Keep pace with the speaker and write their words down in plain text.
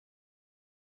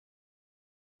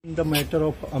In the matter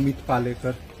of Amit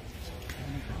Palekar,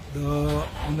 the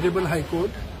Honorable High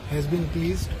Court has been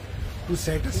pleased to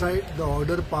set aside the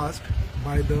order passed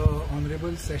by the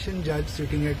Honorable Session Judge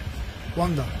sitting at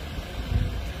Ponda.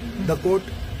 The court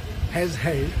has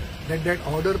held that that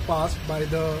order passed by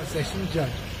the Session Judge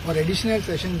or Additional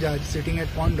Session Judge sitting at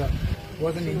Ponda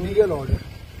was an illegal order.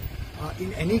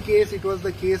 In any case, it was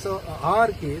the case of our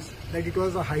case that it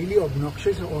was a highly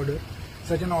obnoxious order.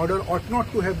 Such an order ought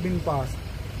not to have been passed.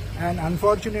 And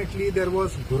unfortunately, there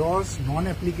was gross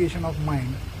non-application of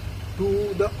mind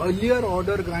to the earlier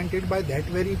order granted by that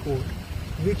very court,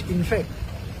 which in fact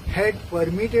had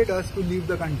permitted us to leave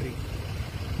the country.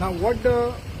 Now, what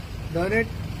the learned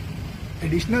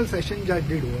Additional Session Judge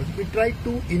did was, he tried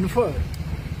to infer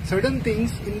certain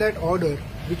things in that order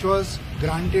which was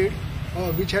granted,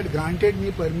 which had granted me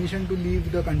permission to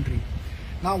leave the country.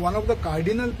 Now, one of the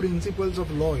cardinal principles of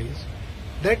law is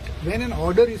that when an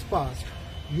order is passed,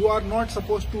 you are not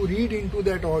supposed to read into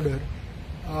that order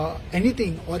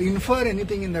anything or infer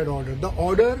anything in that order. The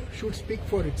order should speak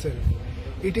for itself.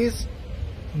 It is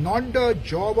not the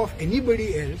job of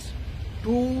anybody else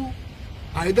to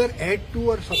either add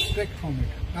to or subtract from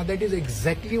it. Now that is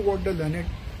exactly what the learned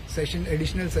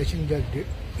Additional Session Judge did.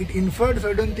 It inferred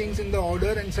certain things in the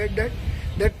order and said that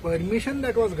that permission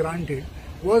that was granted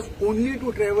was only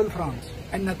to travel France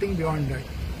and nothing beyond that.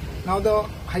 Now the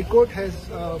High Court has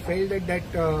felt that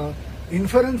that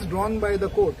inference drawn by the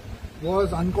court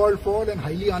was uncalled for and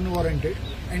highly unwarranted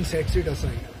and sets it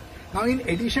aside. Now in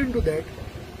addition to that,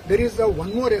 there is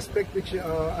one more aspect which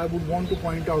I would want to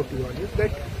point out to you, is that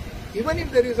even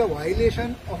if there is a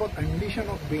violation of a condition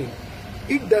of bail,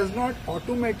 it does not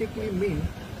automatically mean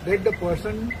that the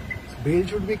person's bail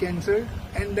should be cancelled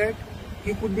and that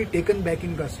he could be taken back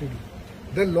in custody.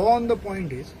 The law on the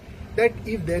point is that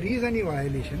if there is any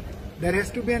violation, there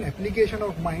has to be an application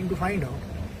of mind to find out,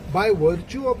 by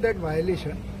virtue of that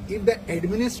violation, if the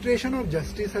administration of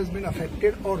justice has been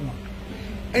affected or not,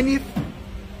 and if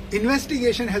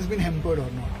investigation has been hampered or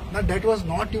not. Now that was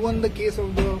not even the case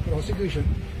of the prosecution,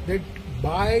 that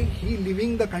by he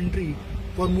leaving the country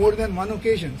for more than one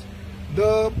occasion,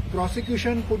 the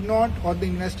prosecution could not, or the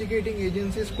investigating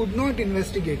agencies could not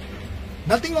investigate.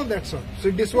 Nothing of that sort.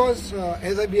 So this was,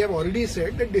 as we have already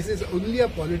said, that this is only a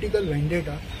political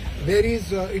vendetta. There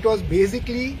is, it was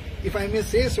basically, if I may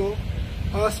say so,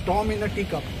 a storm in a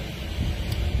teacup.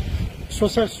 So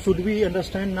sir, should we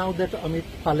understand now that Amit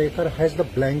Palekar has the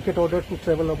blanket order to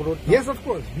travel abroad now? Yes, of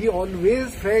course. We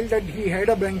always felt that he had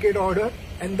a blanket order,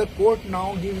 and the court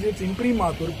now gives its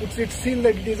imprimatur, puts its seal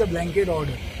that it is a blanket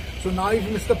order. So now if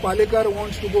Mr. Palekar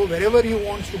wants to go wherever he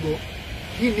wants to go,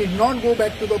 he need not go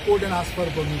back to the court and ask for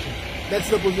permission. That's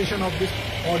the position of this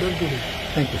order today.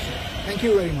 Thank you, sir. Thank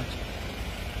you very much.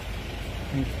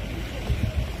 Thank you.